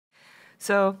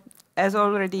So, as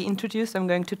already introduced, I'm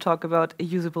going to talk about a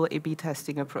usable A/B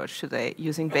testing approach today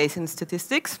using Bayesian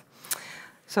statistics.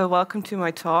 So, welcome to my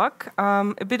talk.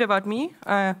 A bit about me.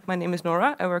 My name is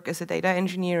Nora. I work as a data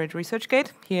engineer at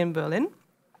ResearchGate here in Berlin.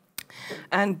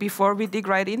 And before we dig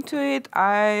right into it,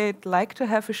 I'd like to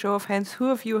have a show of hands.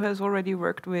 Who of you has already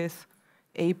worked with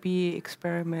A/B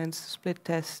experiments, split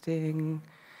testing?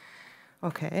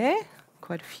 Okay,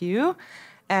 quite a few.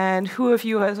 And who of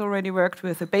you has already worked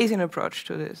with a Bayesian approach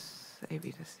to this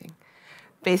A/B testing?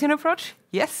 Bayesian approach?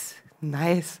 Yes?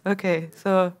 Nice. Okay,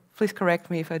 so please correct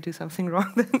me if I do something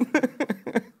wrong then.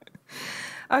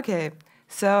 Okay,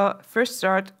 so first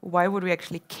start, why would we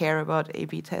actually care about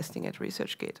A/B testing at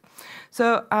ResearchGate?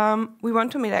 So we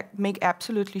want to make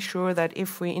absolutely sure that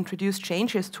if we introduce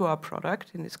changes to our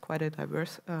product, and it's quite a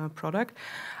diverse product,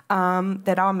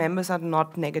 that our members are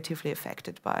not negatively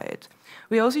affected by it.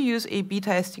 We also use A/B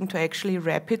testing to actually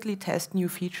rapidly test new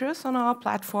features on our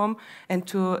platform and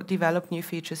to develop new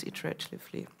features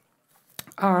iteratively.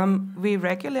 We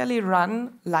regularly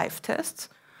run live tests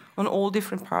on all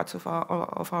different parts of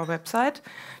our website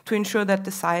to ensure that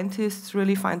the scientists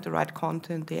really find the right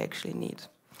content they actually need.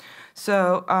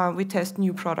 So we test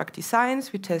new product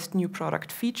designs, we test new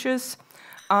product features,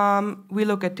 we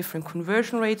look at different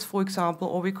conversion rates, for example,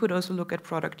 or we could also look at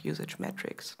product usage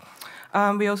metrics.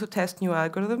 We also test new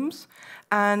algorithms,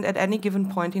 and at any given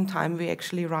point in time, we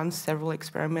actually run several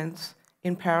experiments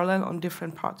in parallel on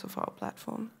different parts of our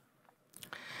platform.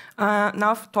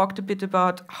 Now I've talked a bit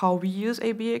about how we use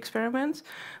A/B experiments,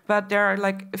 but there are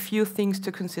like a few things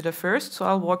to consider first. So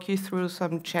I'll walk you through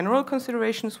some general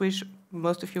considerations, which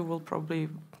most of you will probably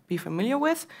be familiar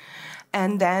with.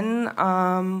 And then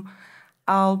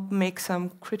I'll make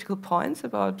some critical points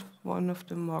about one of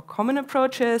the more common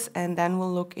approaches, and then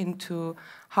we'll look into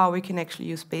how we can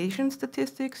actually use Bayesian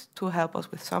statistics to help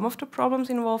us with some of the problems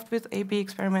involved with A/B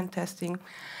experiment testing.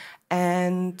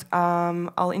 And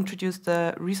I'll introduce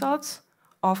the results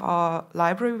of our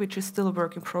library, which is still a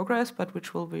work in progress, but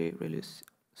which will be released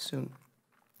soon.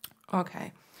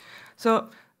 Okay, so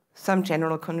some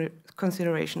general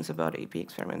considerations about A/B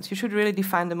experiments. You should really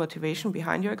define the motivation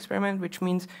behind your experiment, which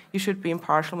means you should be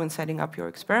impartial when setting up your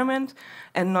experiment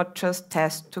and not just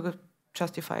test to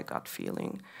justify a gut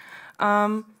feeling.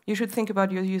 You should think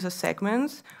about your user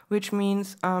segments, which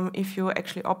means if you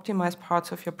actually optimize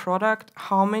parts of your product,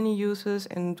 how many users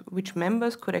and which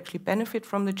members could actually benefit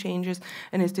from the changes,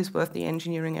 and is this worth the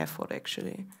engineering effort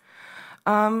actually?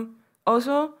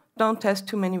 Also, don't test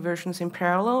too many versions in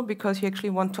parallel because you actually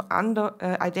want to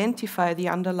identify the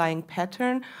underlying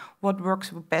pattern, what works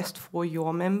best for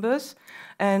your members.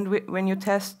 And when you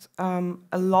test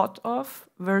a lot of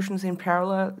versions in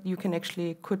parallel, you can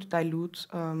actually could dilute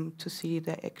to see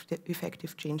the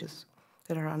effective changes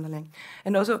that are underlying.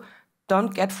 And also,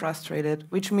 don't get frustrated,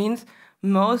 which means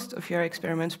most of your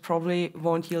experiments probably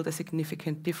won't yield a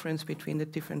significant difference between the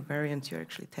different variants you're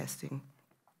actually testing.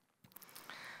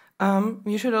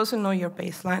 You should also know your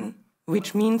baseline,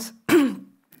 which means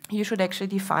you should actually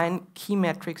define key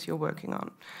metrics you're working on.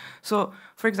 So,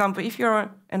 for example, if you're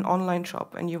an online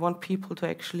shop and you want people to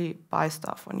actually buy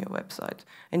stuff on your website,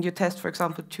 and you test, for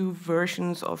example, 2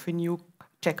 versions of a new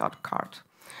checkout cart,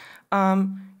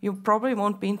 you probably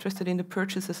won't be interested in the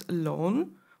purchases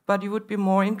alone, but you would be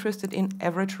more interested in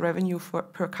average revenue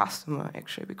per customer,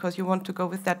 actually, because you want to go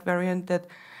with that variant that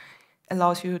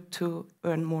allows you to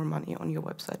earn more money on your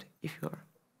website if you're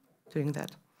doing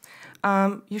that.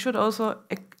 You should also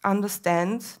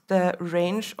understand the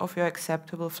range of your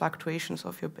acceptable fluctuations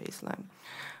of your baseline,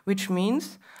 which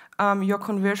means your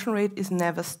conversion rate is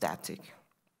never static,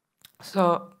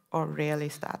 or rarely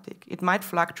static. It might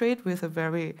fluctuate with a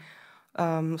very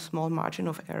small margin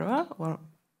of error or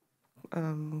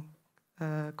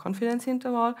confidence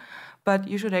interval, but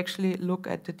you should actually look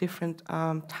at the different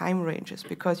time ranges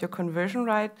because your conversion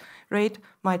rate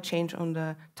might change on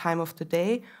the time of the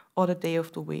day or the day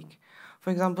of the week.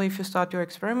 For example, if you start your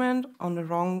experiment on the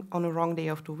wrong day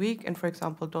of the week, and for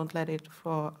example, don't let it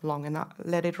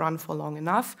run for long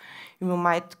enough, you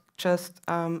might just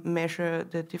measure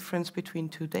the difference between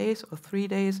 2 days or 3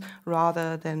 days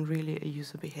rather than really a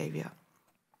user behavior.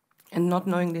 And not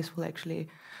knowing this will actually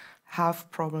have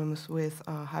problems with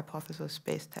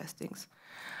hypothesis-based testings.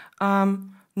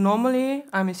 Normally,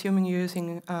 I'm assuming you're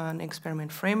using an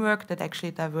experiment framework that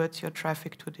actually diverts your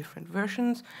traffic to different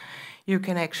versions. You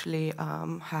can actually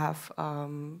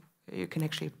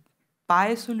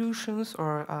buy solutions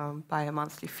or buy a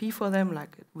monthly fee for them,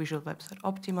 like a Visual Website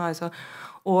Optimizer,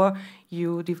 or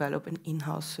you develop an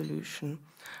in-house solution.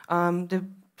 The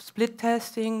split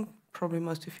testing, probably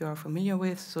most of you are familiar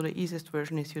with, so the easiest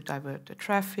version is you divert the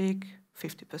traffic,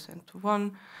 50% to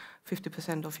one,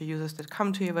 50% of your users that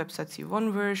come to your website see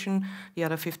one version, the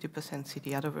other 50% see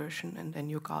the other version, and then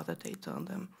you gather data on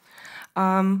them.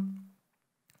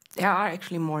 There are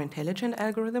actually more intelligent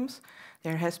algorithms.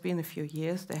 There has been a few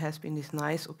years, there has been this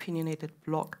nice opinionated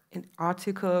blog, an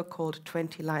article called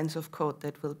 20 Lines of Code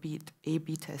that will beat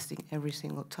A/B testing every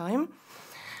single time,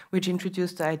 which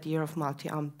introduced the idea of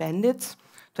multi-armed bandits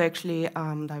to actually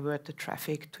divert the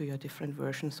traffic to your different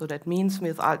versions. So that means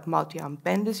with multi-armed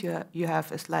bandits, you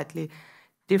have a slightly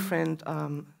different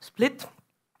split.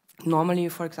 Normally,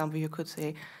 for example, you could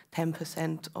say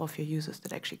 10% of your users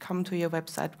that actually come to your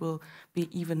website will be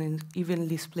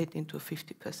evenly split into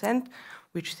 50%,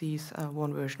 which sees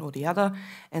one version or the other,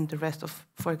 and the rest of,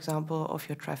 for example, of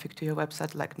your traffic to your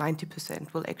website, like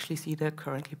 90%, will actually see the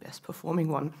currently best performing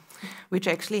one, which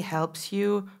actually helps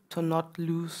you to not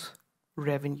lose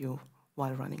revenue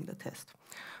while running the test.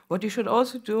 What you should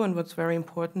also do, and what's very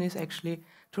important, is actually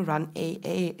to run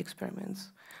AA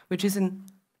experiments, which is a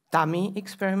dummy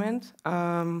experiment.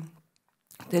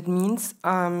 That means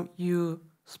you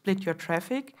split your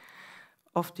traffic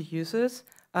of the users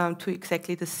to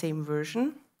exactly the same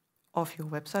version of your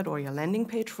website or your landing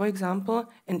page, for example.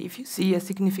 And if you see a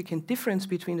significant difference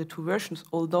between the two versions,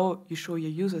 although you show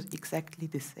your users exactly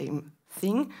the same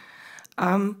thing,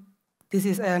 this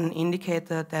is an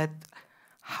indicator that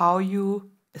how you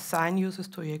assign users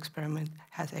to your experiment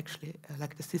has actually,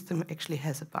 like the system actually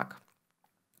has a bug.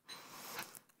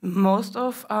 Most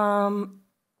of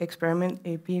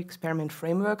A/B experiment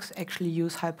frameworks actually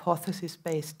use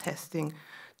hypothesis-based testing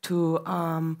to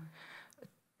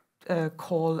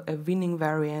call a winning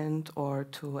variant or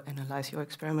to analyze your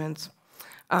experiments.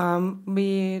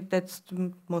 That's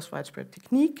the most widespread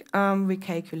technique. We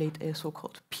calculate a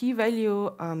so-called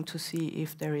p-value to see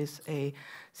if there is a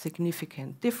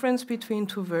significant difference between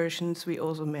two versions. We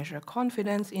also measure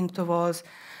confidence intervals,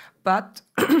 but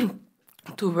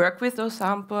to work with those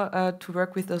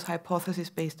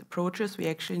hypothesis-based approaches, we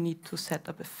actually need to set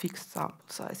up a fixed sample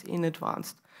size in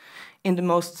advance, in the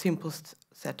most simplest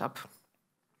setup.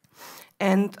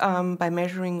 And by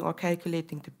measuring or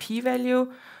calculating the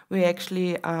p-value, we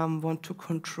actually want to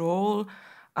control,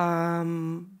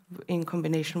 in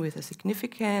combination with a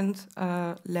significant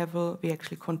level, we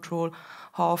actually control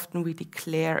how often we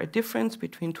declare a difference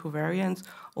between two variants,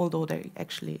 although there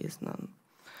actually is none.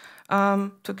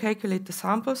 To calculate the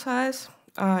sample size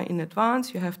in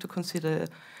advance, you have to consider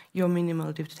your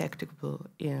minimal detectable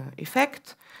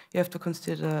effect. You have to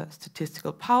consider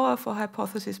statistical power for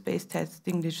hypothesis-based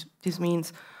testing. This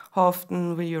means how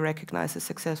often will you recognize a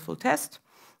successful test,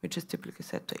 which is typically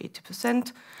set to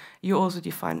 80%. You also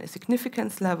define a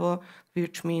significance level,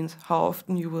 which means how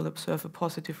often you will observe a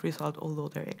positive result, although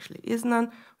there actually is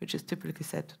none, which is typically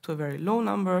set to a very low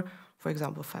number, for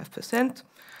example, 5%.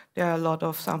 There are a lot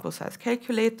of sample size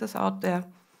calculators out there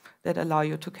that allow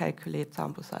you to calculate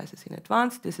sample sizes in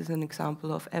advance. This is an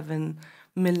example of Evan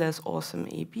Miller's awesome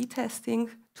A/B testing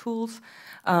tools,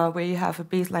 where you have a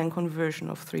baseline conversion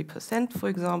of 3%, for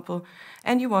example,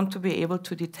 and you want to be able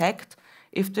to detect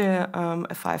if there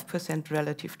a 5%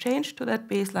 relative change to that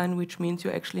baseline, which means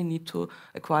you actually need to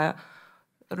acquire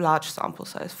a large sample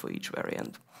size for each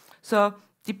variant. So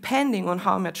depending on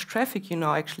how much traffic you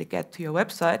now actually get to your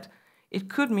website, it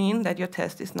could mean that your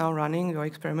test is now running, your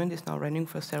experiment is now running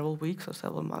for several weeks or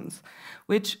several months,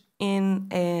 which in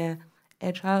an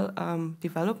agile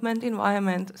development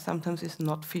environment sometimes is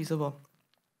not feasible.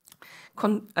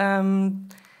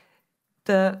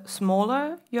 The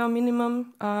smaller your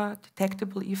minimum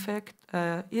detectable effect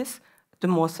is, the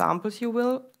more samples you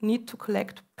will need to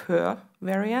collect per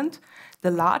variant.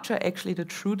 The larger actually the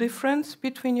true difference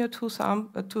between your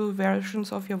two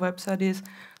versions of your website is,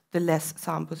 the less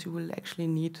samples you will actually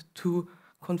need to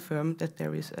confirm that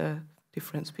there is a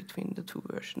difference between the two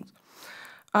versions.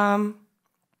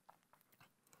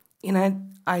 In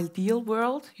an ideal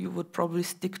world, you would probably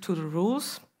stick to the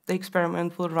rules. The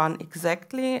experiment will run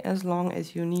exactly as long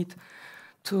as you need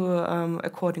to,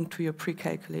 according to your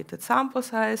pre-calculated sample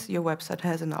size. Your website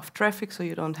has enough traffic, so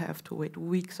you don't have to wait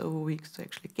weeks over weeks to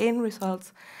actually gain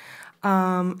results,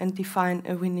 and define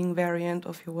a winning variant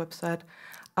of your website.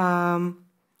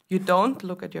 You don't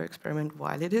look at your experiment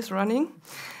while it is running.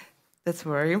 That's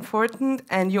very important.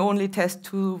 And you only test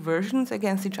two versions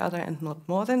against each other and not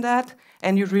more than that.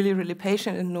 And you're really, really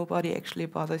patient, and nobody actually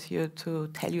bothers you to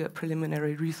tell you a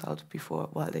preliminary result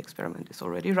while the experiment is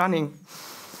already running.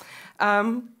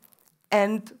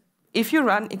 And if you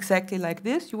run exactly like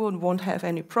this, you won't have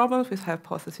any problems with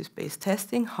hypothesis-based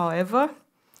testing. However,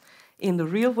 in the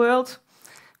real world,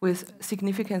 with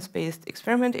significance-based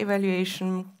experiment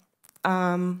evaluation,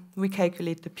 we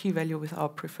calculate the p-value with our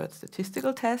preferred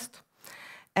statistical test.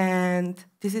 And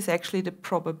this is actually the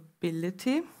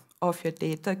probability of your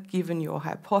data given your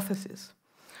hypothesis.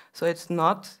 So it's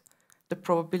not the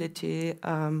probability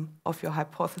of your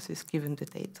hypothesis given the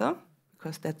data,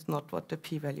 because that's not what the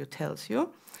p-value tells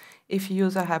you. If you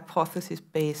use a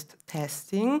hypothesis-based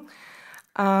testing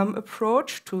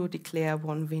approach to declare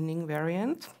one winning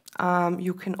variant,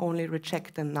 you can only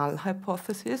reject the null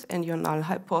hypothesis, and your null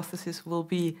hypothesis will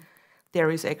be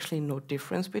there is actually no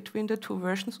difference between the two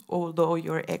versions, although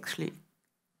you're actually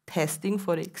testing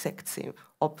for the exact same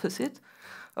opposite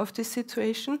of this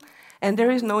situation. And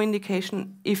there is no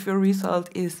indication if your result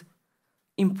is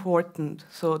important.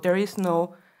 So there is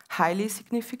no highly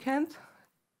significant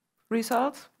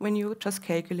result when you just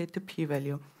calculate the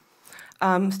p-value.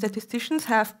 Statisticians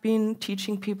have been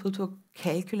teaching people to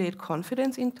calculate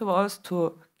confidence intervals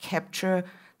to capture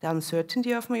the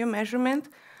uncertainty of your measurement.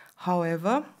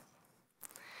 However,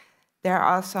 there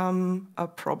are some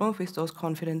problems with those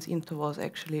confidence intervals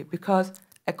actually, because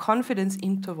a confidence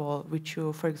interval, which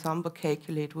you, for example,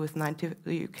 calculate with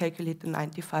you calculate the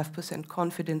 95%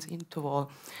 confidence interval,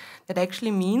 that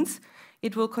actually means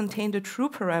it will contain the true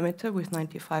parameter with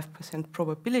 95%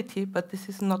 probability, but this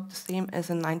is not the same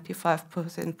as a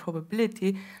 95%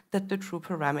 probability that the true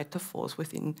parameter falls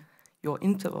within your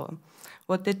interval.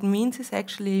 What that means is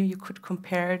actually you could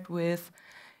compare it with,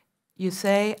 you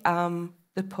say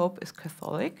the Pope is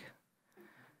Catholic,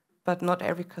 but not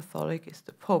every Catholic is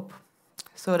the Pope.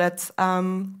 So that's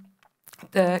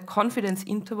the confidence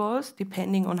intervals,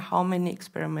 depending on how many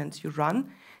experiments you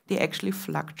run, they actually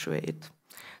fluctuate.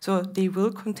 So they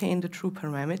will contain the true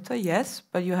parameter, yes,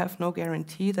 but you have no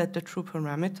guarantee that the true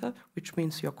parameter, which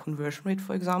means your conversion rate,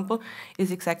 for example,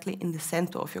 is exactly in the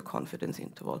center of your confidence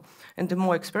interval. And the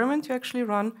more experiments you actually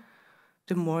run,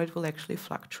 the more it will actually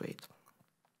fluctuate.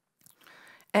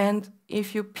 And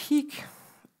if you peek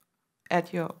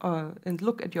at your and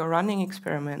look at your running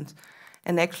experiment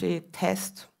and actually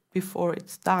test before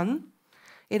it's done,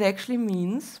 it actually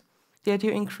means that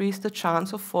you increase the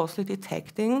chance of falsely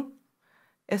detecting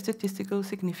a statistical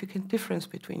significant difference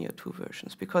between your two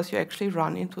versions, because you actually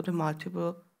run into the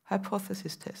multiple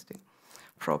hypothesis testing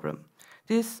problem.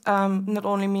 This not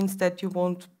only means that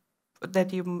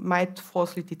you might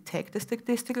falsely detect a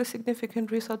statistical significant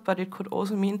result, but it could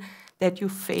also mean that you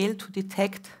fail to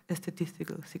detect a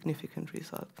statistical significant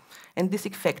result. And this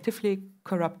effectively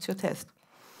corrupts your test.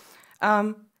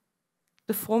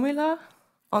 The formula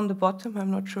on the bottom,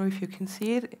 I'm not sure if you can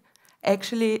see it,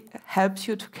 actually helps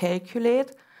you to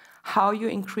calculate how you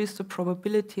increase the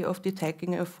probability of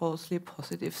detecting a falsely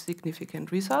positive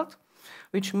significant result,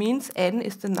 which means n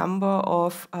is the number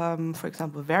of, for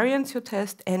example, variants you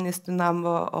test, n is the number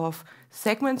of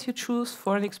segments you choose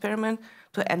for an experiment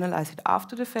to analyze it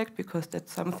after the fact, because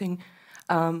that's something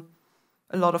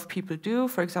a lot of people do.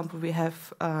 For example, we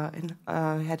have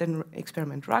had an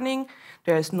experiment running.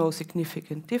 There is no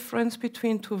significant difference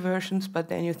between two versions, but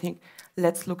then you think,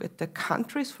 let's look at the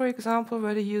countries, for example,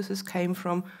 where the users came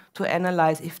from, to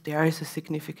analyze if there is a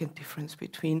significant difference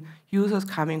between users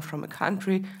coming from a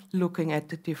country, looking at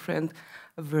the different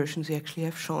versions you actually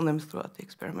have shown them throughout the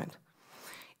experiment.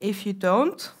 If you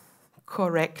don't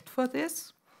correct for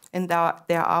this, and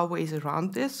there are ways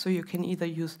around this, so you can either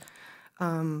use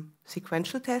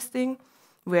sequential testing,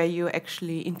 where you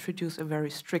actually introduce a very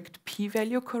strict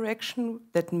p-value correction.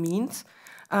 That means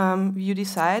you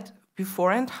decide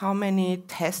beforehand how many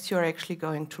tests you're actually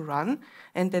going to run,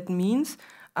 and that means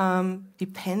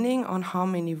depending on how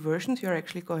many versions you're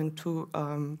actually going to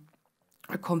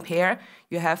compare,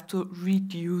 you have to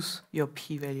reduce your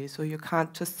p-value. So you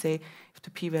can't just say, if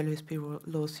the p-value is below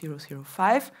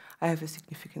 0.005, I have a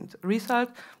significant result,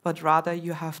 but rather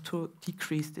you have to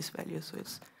decrease this value. So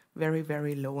it's very,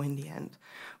 very low in the end,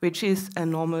 which is a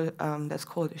normal, that's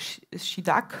called a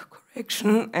Shidak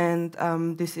correction, and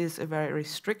this is a very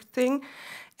strict thing.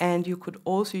 And you could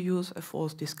also use a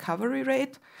false discovery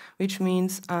rate, which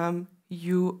means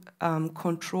you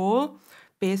control,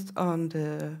 based on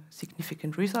the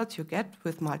significant results you get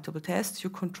with multiple tests, you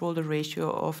control the ratio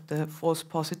of the false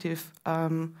positive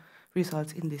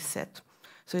results in this set.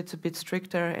 So it's a bit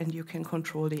stricter, and you can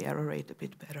control the error rate a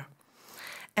bit better.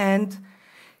 And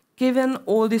given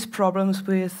all these problems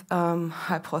with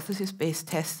hypothesis-based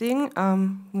testing,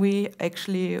 we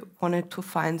actually wanted to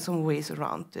find some ways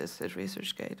around this at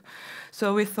ResearchGate.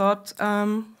 So we thought,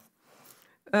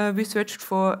 we searched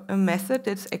for a method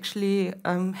that actually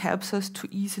helps us to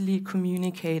easily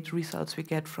communicate results we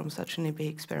get from such an A/B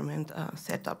experiment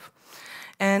setup.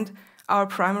 And our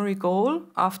primary goal,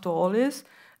 after all, is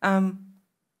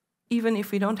even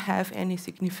if we don't have any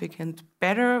significant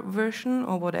better version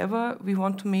or whatever, we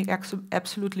want to make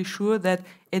absolutely sure that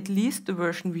at least the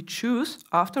version we choose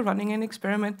after running an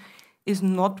experiment is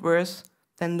not worse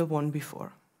than the one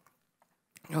before.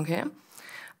 Okay?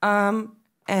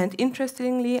 And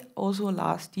interestingly, also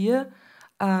last year,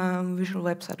 Visual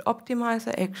Website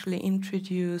Optimizer actually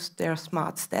introduced their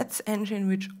Smart Stats engine,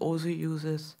 which also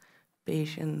uses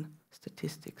Bayesian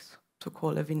statistics to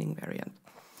call a winning variant.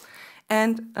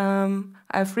 And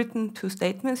I've written 2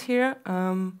 statements here,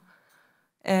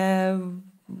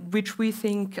 which we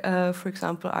think, for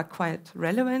example, are quite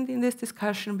relevant in this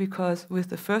discussion, because with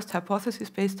the first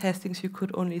hypothesis-based testings, you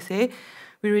could only say,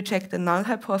 we reject the null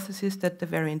hypothesis that the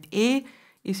variant A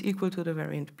is equal to the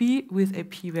variant B with a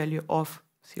p-value of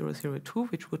 0.002,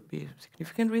 which would be a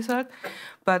significant result.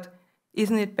 But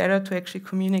isn't it better to actually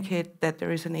communicate that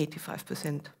there is an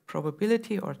 85%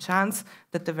 probability or chance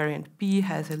that the variant B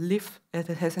has a lift, that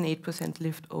it has an 8%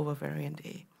 lift over variant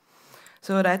A?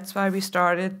 So that's why we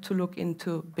started to look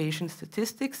into Bayesian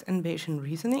statistics and Bayesian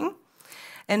reasoning.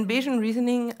 And Bayesian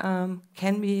reasoning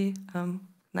can be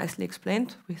nicely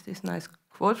explained with this nice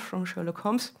quote from Sherlock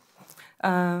Holmes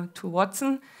to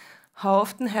Watson. How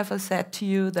often have I said to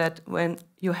you that when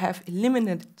you have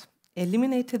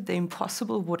eliminated the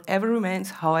impossible, whatever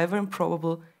remains, however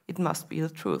improbable, it must be the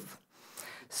truth?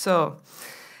 So,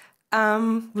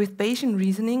 with Bayesian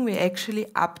reasoning, we actually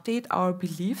update our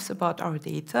beliefs about our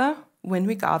data when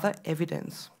we gather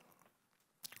evidence.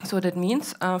 So that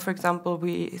means, for example,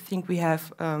 we think we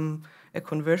have a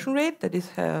conversion rate that is,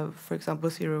 for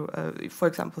example,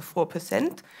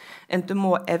 4%, and the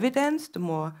more evidence, the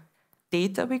more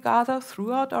data we gather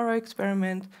throughout our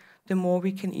experiment, the more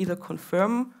we can either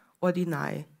confirm or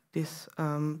deny this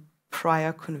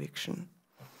prior conviction.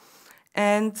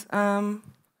 And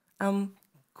I'm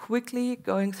quickly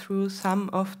going through some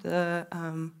of the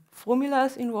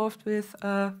formulas involved with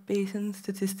Bayesian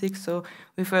statistics. So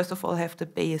we first of all have the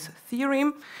Bayes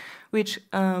theorem, which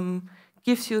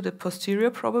gives you the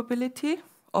posterior probability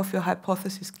of your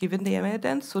hypothesis given the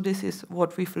evidence. So this is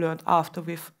what we've learned after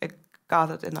we've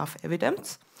gathered enough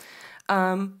evidence,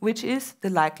 which is the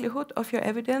likelihood of your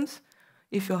evidence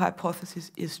if your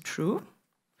hypothesis is true,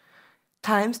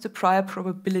 times the prior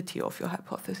probability of your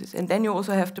hypothesis. And then you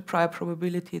also have the prior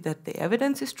probability that the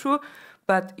evidence is true,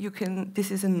 but you can,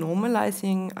 this is a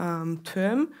normalizing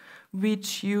term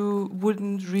which you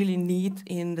wouldn't really need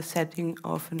in the setting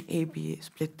of an A-B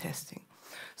split testing.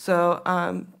 So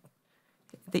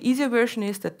the easier version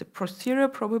is that the posterior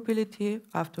probability,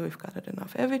 after we've gathered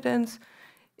enough evidence,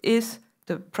 is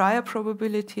the prior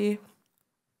probability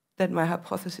that my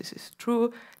hypothesis is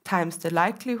true times the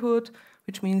likelihood,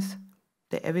 which means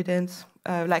the evidence,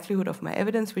 likelihood of my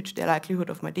evidence, which the likelihood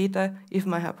of my data if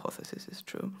my hypothesis is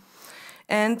true.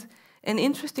 And an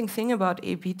interesting thing about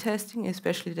A/B testing,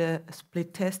 especially the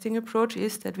split testing approach,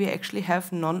 is that we actually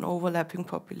have non-overlapping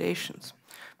populations.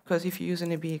 Because if you use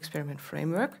an A/B experiment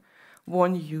framework,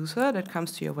 one user that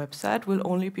comes to your website will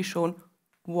only be shown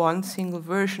one single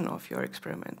version of your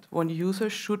experiment. One user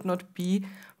should not be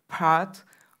part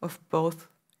of both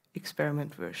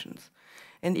experiment versions.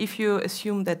 And if you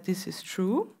assume that this is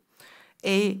true,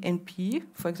 A and P,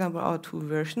 for example, our 2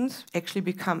 versions, actually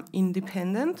become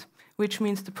independent, which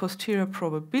means the posterior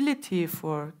probability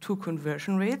for 2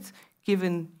 conversion rates,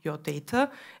 given your data,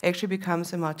 actually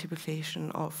becomes a multiplication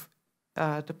of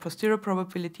the posterior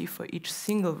probability for each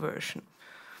single version.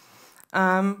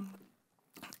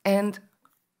 And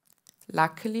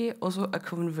luckily, also a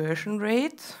conversion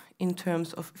rate in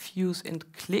terms of views and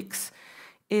clicks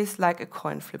is like a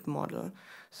coin flip model.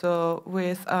 So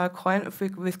with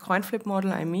coin flip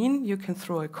model, I mean you can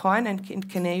throw a coin and it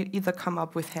can either come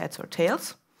up with heads or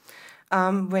tails.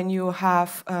 When you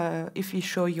have, if you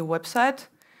show your website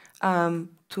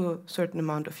to a certain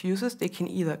amount of users, they can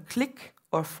either click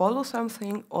or follow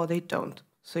something or they don't.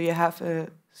 So you have a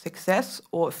success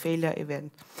or a failure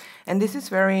event. And this is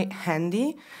very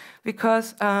handy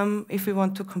because if we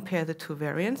want to compare the 2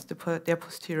 variants, their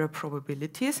posterior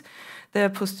probabilities, their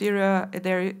posterior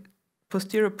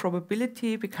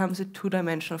probability becomes a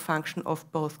 2-dimensional function of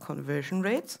both conversion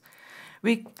rates.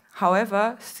 We,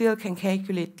 however, still can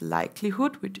calculate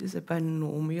likelihood, which is a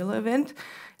binomial event,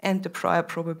 and the prior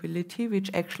probability, which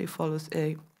actually follows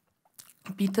a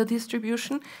beta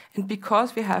distribution. And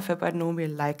because we have a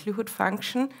binomial likelihood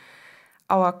function,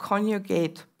 our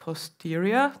conjugate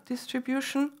posterior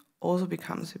distribution also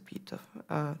becomes a beta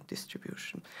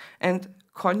distribution. And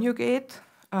conjugate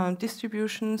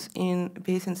distributions in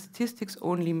Bayesian statistics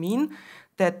only mean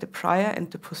that the prior and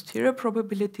the posterior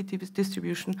probability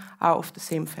distribution are of the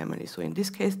same family. So in this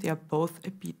case, they are both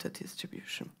a beta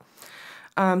distribution.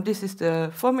 This is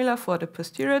the formula for the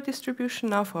posterior distribution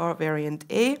now for our variant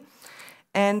A.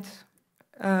 And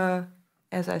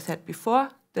as I said before,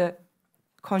 the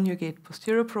conjugate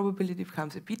posterior probability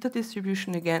becomes a beta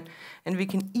distribution again, and we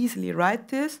can easily write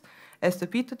this as the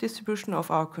beta distribution of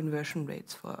our conversion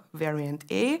rates for variant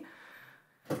A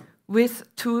with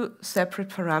two separate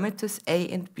parameters A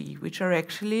and B, which are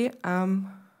actually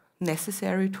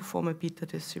necessary to form a beta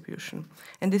distribution.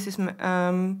 And this is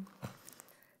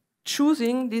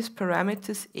choosing these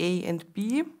parameters A and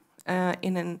B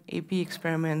in an A-B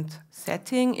experiment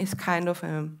setting is kind of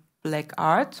a black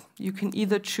art. You can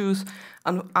either choose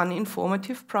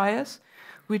uninformative priors,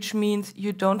 which means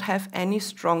you don't have any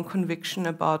strong conviction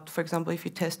about, for example, if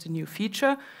you test a new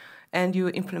feature and you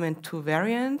implement two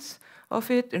variants of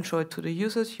it and show it to the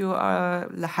users, you are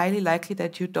highly likely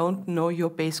that you don't know your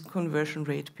base conversion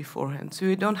rate beforehand. So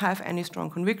you don't have any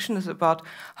strong convictions about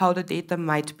how the data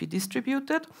might be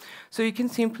distributed. So you can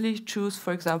simply choose,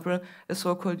 for example, a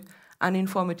so-called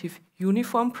uninformative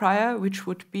uniform prior, which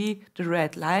would be the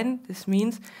red line. This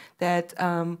means that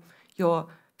your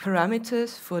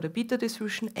parameters for the beta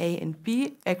distribution A and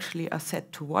B actually are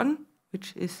set to 1,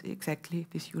 which is exactly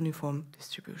this uniform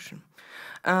distribution.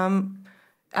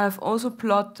 I've also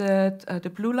plotted the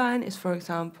blue line is, for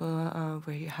example,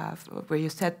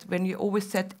 when you always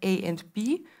set A and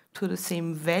B to the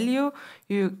same value,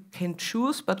 you can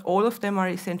choose, but all of them are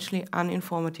essentially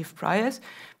uninformative priors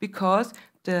because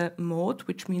the mode,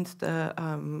 which means the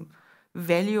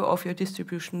value of your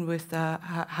distribution with the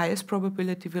highest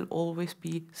probability, will always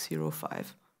be 0.5,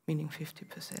 meaning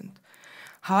 50%.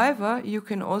 However, you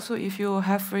can also, if you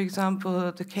have, for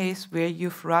example, the case where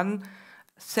you've run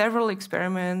several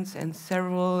experiments and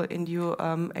you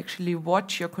actually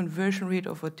watch your conversion rate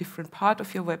of a different part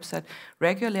of your website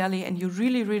regularly, and you're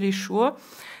really, really sure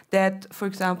that, for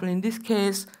example, in this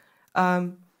case,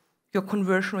 your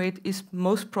conversion rate is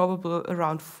most probable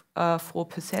around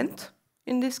 4%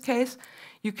 in this case,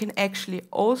 you can actually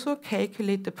also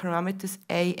calculate the parameters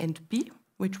A and B,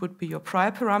 which would be your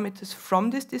prior parameters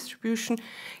from this distribution,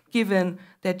 given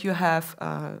that you have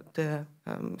the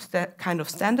kind of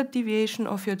standard deviation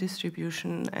of your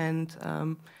distribution and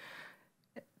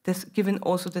this given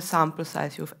also the sample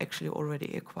size you've actually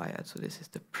already acquired. So this is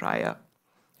the prior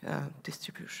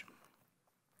distribution.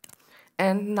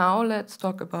 And now let's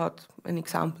talk about an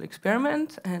example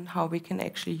experiment and how we can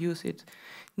actually use it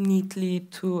neatly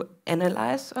to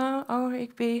analyze our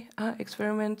AB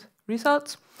experiment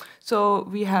results. So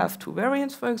we have two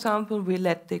variants, for example. We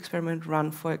let the experiment run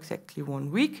for exactly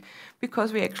 1 week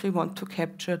because we actually want to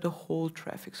capture the whole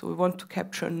traffic. So we want to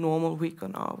capture a normal week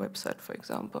on our website, for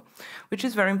example, which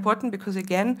is very important because,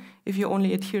 again, if you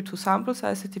only adhere to sample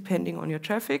sizes depending on your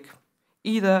traffic,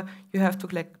 either you have to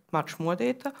collect much more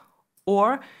data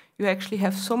or you actually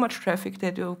have so much traffic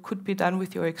that you could be done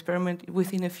with your experiment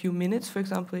within a few minutes. For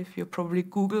example, if you probably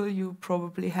Google, you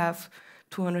probably have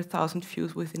 200,000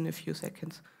 views within a few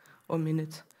seconds or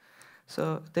minutes.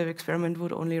 So the experiment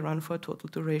would only run for a total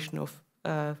duration of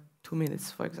 2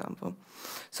 minutes, for example.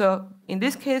 So in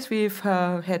this case, we've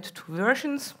had two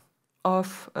versions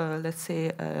of, let's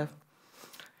say, a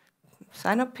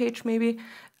sign-up page maybe,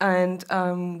 and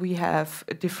we have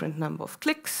a different number of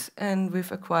clicks, and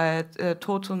we've acquired a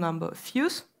total number of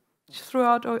views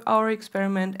throughout our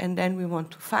experiment, and then we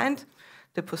want to find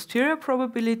the posterior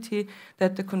probability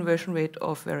that the conversion rate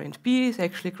of variant B is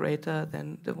actually greater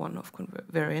than the one of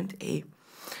variant A.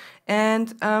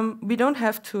 And we don't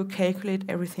have to calculate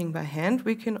everything by hand.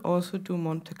 We can also do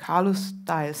Monte Carlo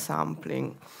style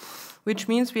sampling, which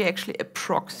means we actually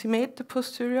approximate the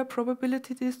posterior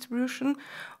probability distribution,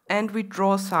 and we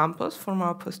draw samples from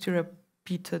our posterior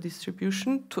beta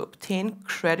distribution to obtain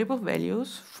credible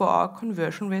values for our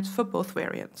conversion rates for both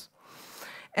variants.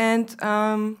 And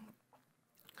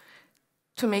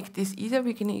to make this easier,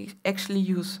 we can actually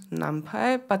use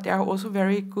NumPy, but there are also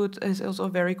there's also a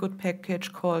very good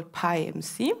package called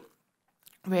PyMC,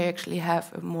 where you actually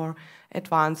have a more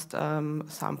advanced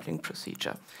sampling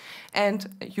procedure. And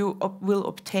you will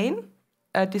obtain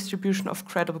a distribution of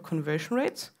credible conversion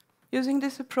rates using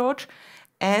this approach,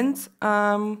 and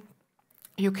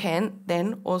you can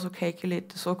then also calculate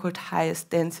the so-called highest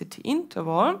density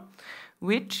interval,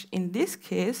 which in this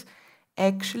case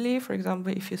actually, for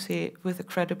example, if you say with a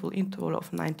credible interval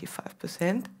of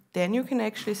 95%, then you can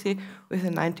actually say with a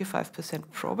 95%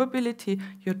 probability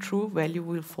your true value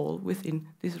will fall within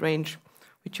this range,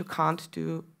 which you can't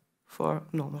do for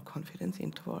normal confidence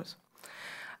intervals.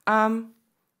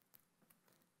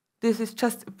 This is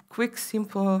just a quick,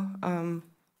 simple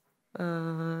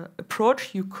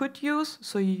approach you could use.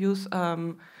 So you use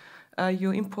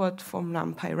you import from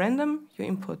NumPy random, you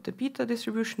import the beta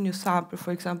distribution, you sample,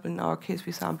 for example, in our case,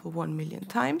 we sample 1 million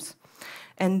times.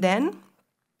 And then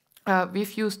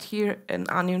we've used here an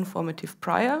uninformative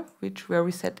prior, where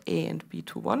we set A and B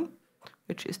to 1,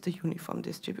 which is the uniform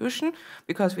distribution,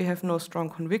 because we have no strong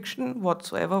conviction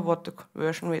whatsoever what the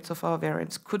conversion rates of our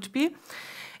variants could be.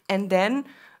 And then,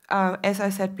 as I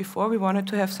said before, we wanted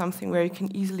to have something where you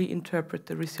can easily interpret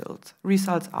the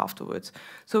results afterwards.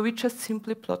 So we just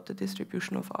simply plot the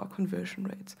distribution of our conversion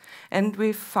rates. And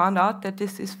we found out that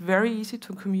this is very easy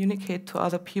to communicate to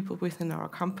other people within our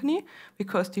company,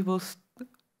 because they will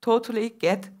totally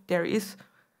get there is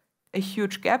a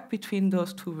huge gap between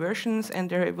those two versions, and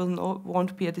there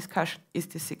won't be a discussion, is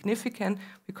this significant,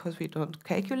 because we don't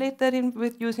calculate that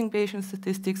with using Bayesian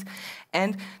statistics,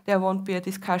 and there won't be a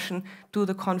discussion, do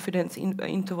the confidence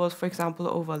intervals, for example,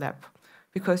 overlap,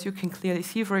 because you can clearly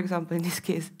see, for example, in this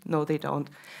case, no, they don't.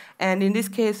 And in this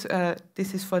case,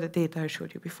 this is for the data I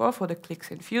showed you before, for the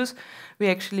clicks and views,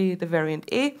 the variant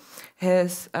A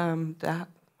has the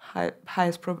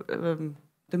highest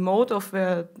the mode of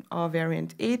our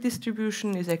variant A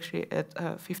distribution is actually at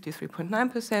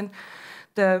 53.9%.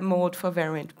 The mode for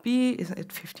variant B is at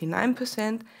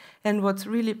 59%. And what's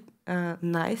really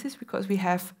nice is, because we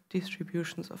have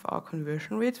distributions of our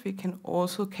conversion rates, we can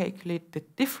also calculate the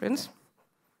difference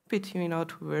between our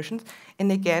two versions,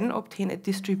 and again obtain a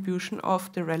distribution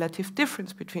of the relative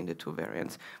difference between the two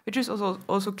variants, which is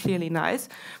also clearly nice,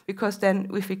 because then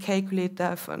if we calculate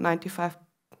the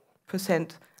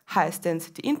 95% highest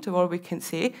density interval, we can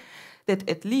say that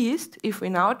at least if we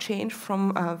now change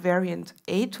from variant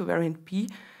A to variant B,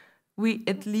 we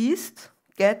at least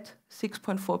get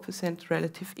 6.4%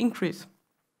 relative increase,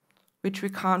 which we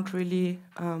can't really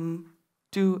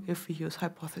do if we use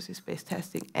hypothesis-based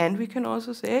testing. And we can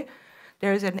also say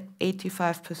there is an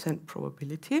 85%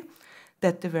 probability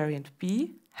that the variant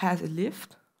B has a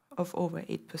lift of over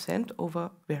 8%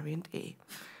 over variant A.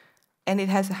 And it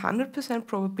has a 100%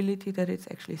 probability that it's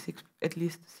actually at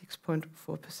least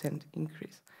 6.4%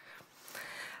 increase.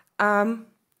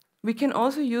 We can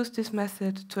also use this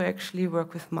method to actually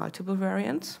work with multiple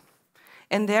variants.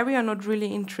 And there we are not really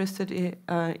interested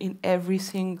in every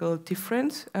single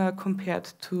difference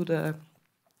compared to the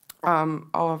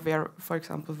for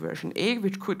example, version A,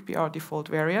 which could be our default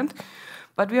variant.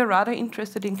 But we are rather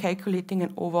interested in calculating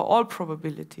an overall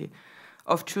probability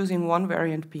of choosing one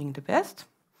variant being the best.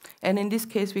 And in this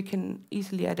case, we can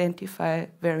easily identify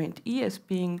variant E as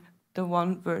being the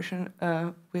one version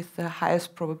with the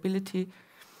highest probability.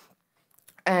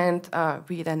 And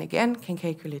we then again can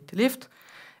calculate the lift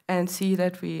and see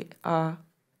that we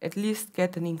at least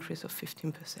get an increase of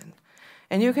 15%.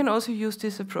 And you can also use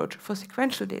this approach for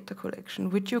sequential data collection,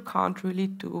 which you can't really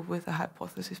do with a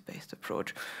hypothesis-based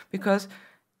approach. Because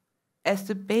as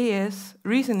the Bayes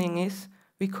reasoning is,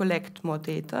 we collect more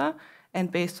data,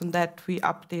 and based on that, we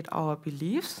update our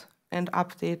beliefs and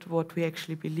update what we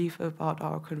actually believe about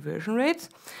our conversion rates.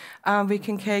 We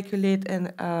can calculate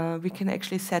and we can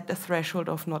actually set a threshold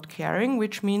of not caring,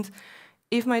 which means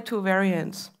if my two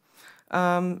variants,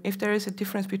 if there is a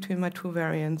difference between my two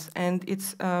variants and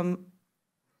it's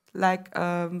like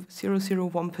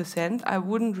 0.001%, I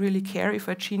wouldn't really care if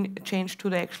I change to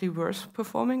the actually worse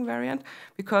performing variant,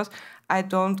 because I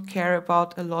don't care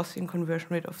about a loss in conversion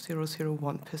rate of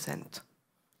 0.001%.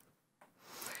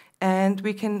 And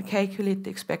we can calculate the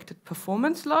expected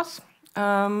performance loss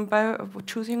by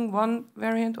choosing one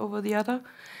variant over the other.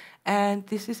 And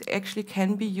this is actually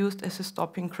can be used as a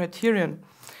stopping criterion.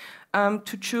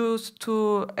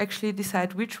 To actually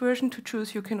decide which version to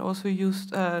choose, you can also use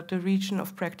the region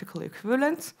of practical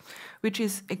equivalence, which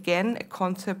is again a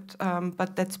concept,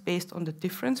 but that's based on the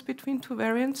difference between two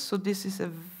variants. So this is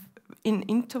an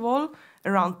interval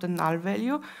around the null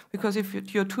value, because if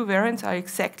your two variants are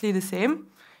exactly the same,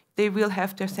 they will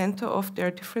have their center of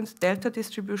their difference delta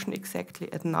distribution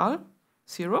exactly at null,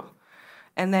 0.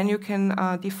 And then you can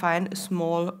define a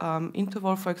small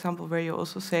interval, for example, where you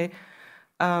also say,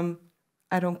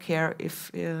 I don't care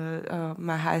if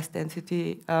my highest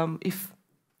density, if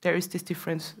there is this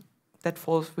difference that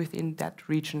falls within that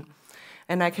region.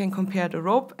 And I can compare the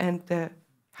rope and the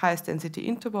highest density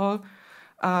interval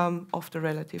of the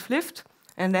relative lift,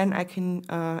 and then I can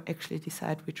actually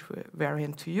decide which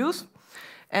variant to use.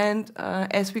 And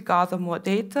as we gather more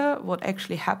data, what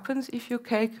actually happens if you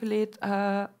calculate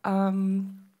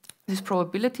these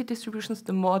probability distributions,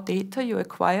 the more data you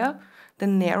acquire, the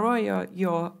narrower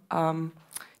your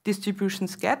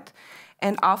distributions get.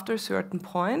 And after a certain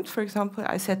point, for example,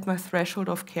 I set my threshold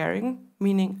of caring,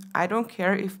 meaning I don't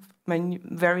care if my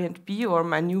variant B or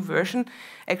my new version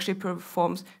actually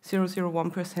performs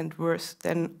 0.001% worse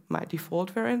than my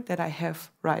default variant that I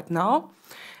have right now.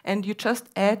 And you just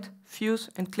add views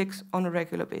and clicks on a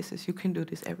regular basis. You can do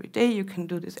this every day, you can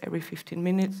do this every 15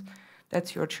 minutes,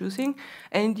 that's your choosing.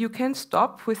 And you can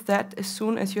stop with that as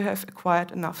soon as you have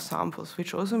acquired enough samples,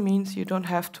 which also means you don't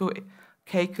have to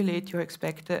calculate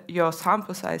your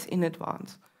sample size in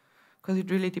advance, because it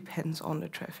really depends on the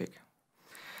traffic.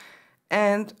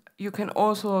 And you can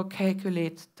also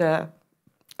calculate the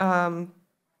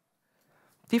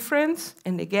difference.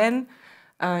 And again,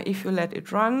 if you let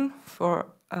it run for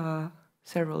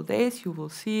several days, you will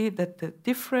see that the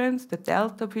difference, the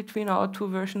delta between our two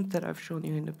versions that I've shown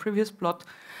you in the previous plot,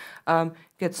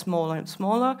 gets smaller and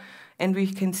smaller. And we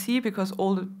can see, because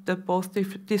all both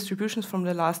distributions from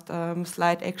the last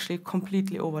slide actually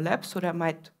completely overlap, so there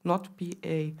might not be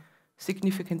a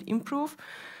significant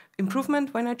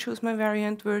improvement when I choose my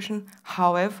variant version.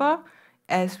 However,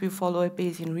 as we follow a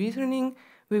Bayesian reasoning,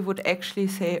 we would actually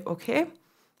say, okay,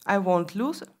 I won't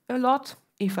lose a lot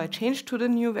if I change to the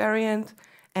new variant,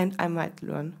 and I might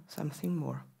learn something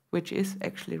more, which is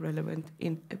actually relevant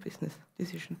in a business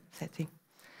decision setting.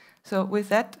 So with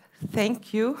that,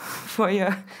 thank you for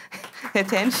your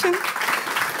attention.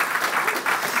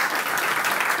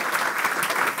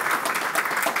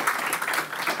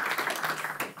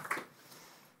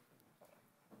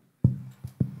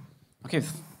 Okay,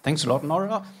 thanks a lot,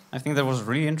 Nora. I think that was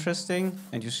really interesting,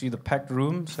 and you see the packed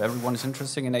room, so everyone is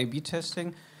interested in A/B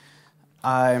testing.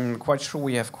 I'm quite sure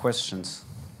we have questions.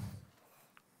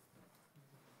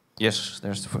 Yes,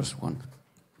 there's the first one.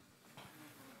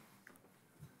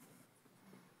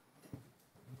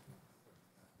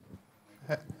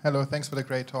 Hello, thanks for the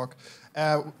great talk.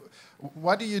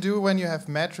 What do you do when you have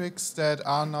metrics that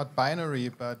are not binary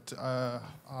but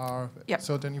are? Yep.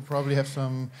 So then you probably have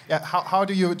some. Yeah. How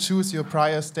do you choose your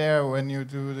priors there when you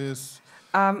do this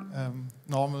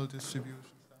normal distribution?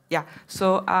 Yeah.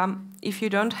 So if you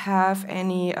don't have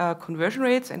any conversion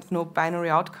rates and no binary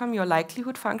outcome, your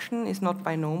likelihood function is not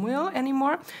binomial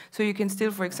anymore. So you can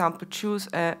still, for example, choose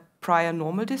a prior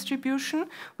normal distribution,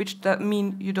 which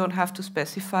means you don't have to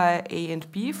specify A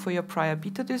and B for your prior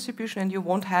beta distribution, and you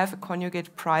won't have a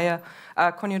conjugate prior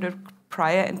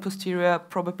and posterior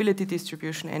probability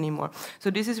distribution anymore. So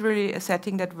this is really a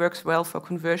setting that works well for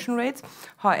conversion rates.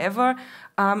 However,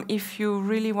 if you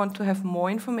really want to have more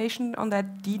information on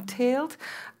that detailed,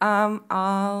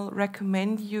 I'll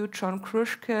recommend you John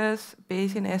Kruschke's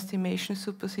Bayesian estimation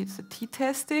supersedes the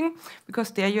t-testing,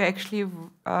 because there you actually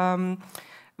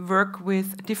work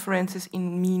with differences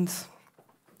in means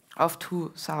of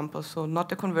two samples. So not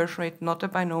the conversion rate, not a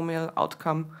binomial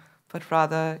outcome, but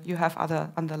rather you have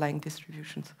other underlying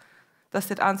distributions. Does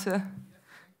that answer?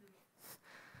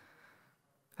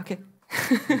 Okay.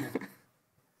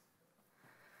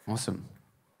 Awesome.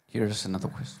 Here's another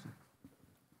question.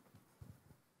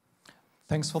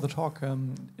 Thanks for the talk.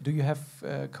 Do you have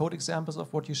code examples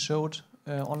of what you showed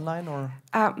online, or?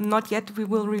 Not yet. We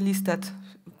will release that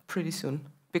pretty soon,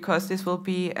 because this will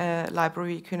be a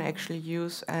library you can actually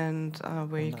use, and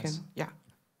where you can, yeah.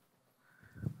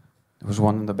 There was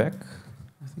one in the back,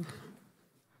 I think.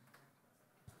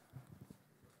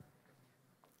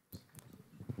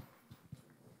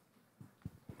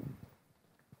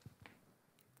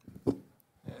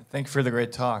 Thank you for the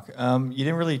great talk. You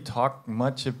didn't really talk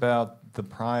much about the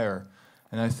prior,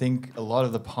 and I think a lot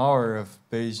of the power of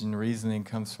Bayesian reasoning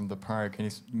comes from the prior. Can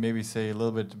you maybe say a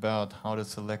little bit about how to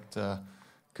select a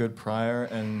good prior?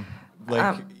 And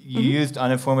like you used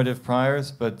uninformative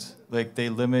priors, but like they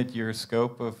limit your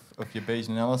scope of your Bayesian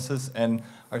analysis and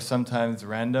are sometimes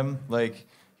random. Like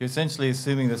you're essentially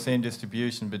assuming the same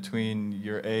distribution between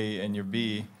your A and your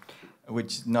B,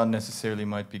 which not necessarily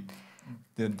might be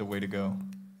the way to go.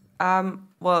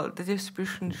 Well, the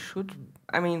distribution should,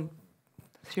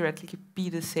 theoretically be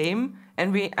the same.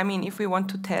 And if we want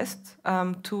to test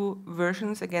two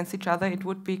versions against each other, it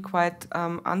would be quite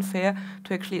unfair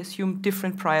to actually assume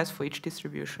different priors for each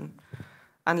distribution,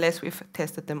 unless we've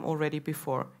tested them already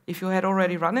before. If you had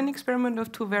already run an experiment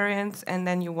of two variants and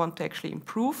then you want to actually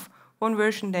improve one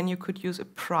version, then you could use a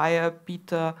prior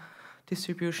beta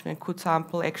distribution and could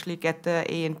sample actually get the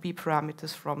A and B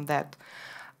parameters from that.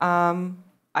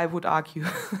 I would argue.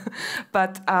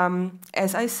 But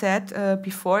as I said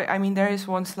before, there is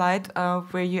one slide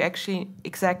where you actually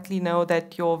exactly know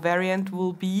that your variant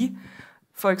will be,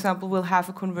 for example, will have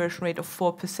a conversion rate of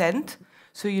 4%.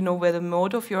 So you know where the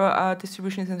mode of your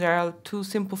distribution is, and there are two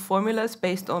simple formulas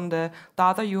based on the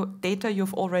data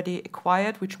you've already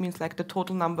acquired, which means like the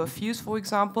total number of views, for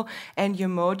example, and your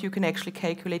mode. You can actually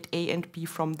calculate A and B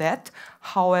from that.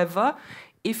 However,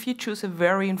 if you choose a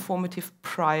very informative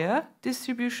prior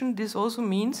distribution, this also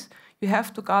means you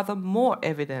have to gather more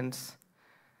evidence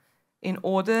in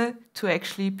order to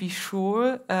actually be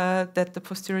sure that the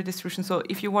posterior distribution, so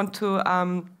if you want to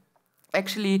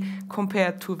actually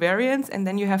compare two variants, and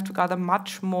then you have to gather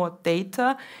much more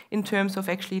data in terms of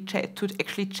actually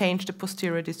change the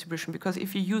posterior distribution. Because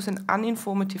if you use an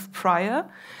uninformative prior,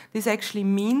 this actually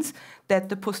means that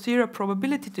the posterior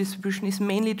probability distribution is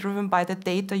mainly driven by the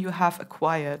data you have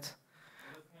acquired.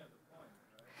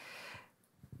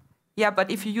 Yeah,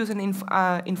 but if you use an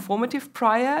informative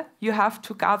prior, you have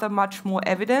to gather much more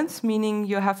evidence, meaning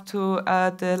you have to,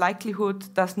 the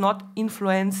likelihood does not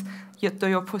influence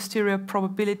your posterior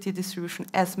probability distribution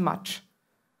as much.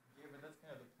 Yeah, but that's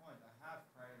kind of the point. I have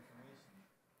prior information,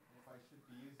 if I should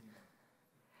be using it.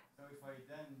 So if I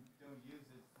then don't use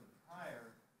it for the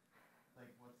prior,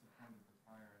 like what's the point of the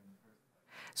prior in the first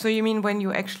place? So you mean when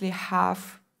you actually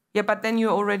have... Yeah, but then you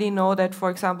already know that, for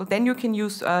example, then you can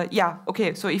use, yeah,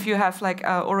 okay, so if you have like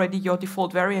already your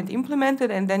default variant implemented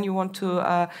and then you want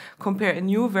to compare a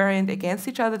new variant against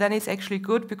each other, then it's actually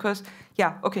good because,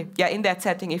 yeah, okay, yeah, in that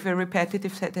setting, if you're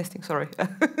repetitive testing, sorry,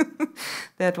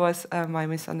 that was my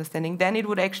misunderstanding, then it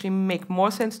would actually make more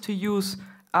sense to use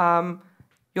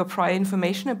your prior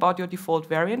information about your default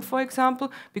variant, for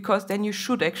example, because then you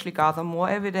should actually gather more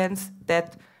evidence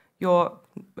that your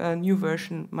new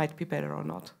version might be better or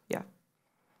not. Yeah.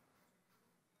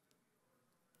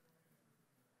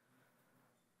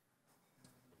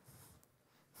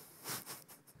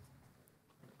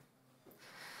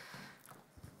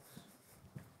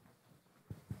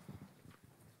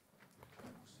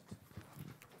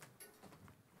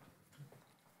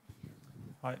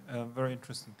 Hi, very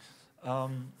interesting.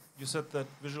 You said that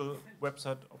Visual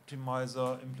Website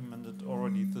Optimizer implemented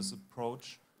already this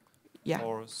approach. Yeah.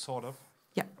 Or sort of.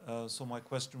 Yeah. So my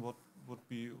question would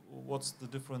be, what's the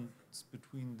difference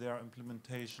between their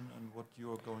implementation and what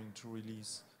you're going to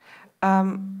release?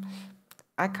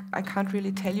 I can't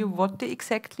really tell you what they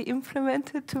exactly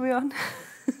implemented, to be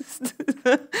honest.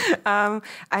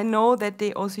 I know that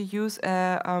they also use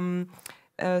a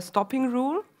stopping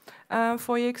rule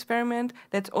for your experiment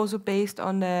that's also based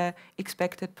on the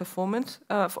expected performance,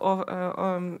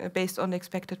 based on the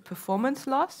expected performance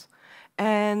loss.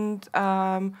 And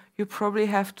you probably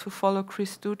have to follow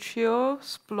Chris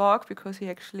Duccio's blog because he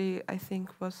actually, I think,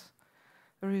 was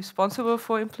responsible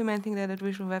for implementing that at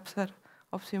Visual Website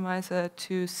Optimizer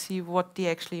to see what they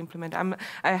actually implement.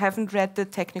 I haven't read the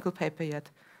technical paper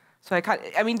yet, so I can't.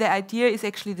 I mean, the idea is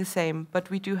actually the same, but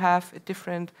we do have a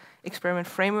different experiment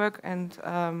framework and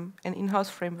an in-house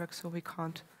framework, so we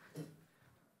can't.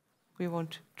 We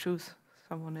won't choose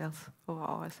someone else over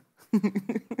ours.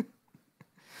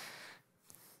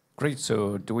 Great,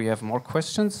 so do we have more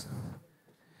questions?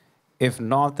 If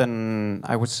not, then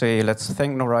I would say let's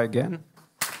thank Nora again.